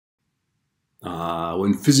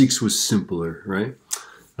when physics was simpler, right?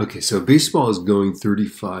 Okay, so baseball is going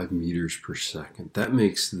 35 meters per second. That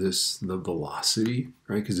makes this the velocity,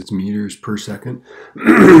 right? Because it's meters per second.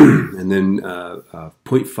 And then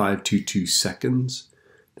 0.522 seconds,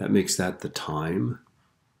 that makes that the time,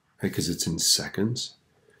 right? Because it's in seconds.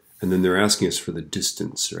 And then they're asking us for the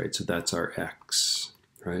distance, right? So that's our x,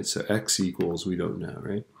 right? So x equals, we don't know,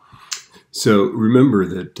 right? So remember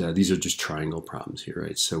that these are just triangle problems here,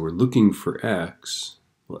 right? So we're looking for x.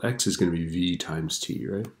 Well, x is going to be v times t,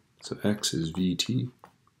 right? So x is vt,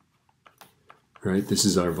 right? This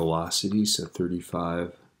is our velocity, so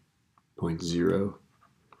 35.0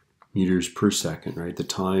 meters per second, right? The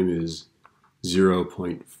time is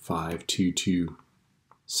 0.522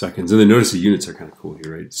 seconds. And then notice the units are kind of cool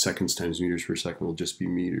here, right? Seconds times meters per second will just be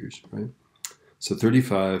meters, right? So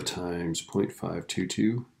 35 times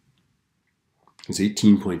 0.522 is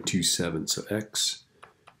 18.27. So x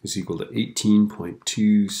is equal to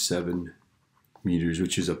 18.27 meters,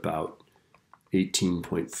 which is about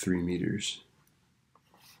 18.3 meters.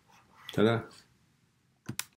 Ta-da!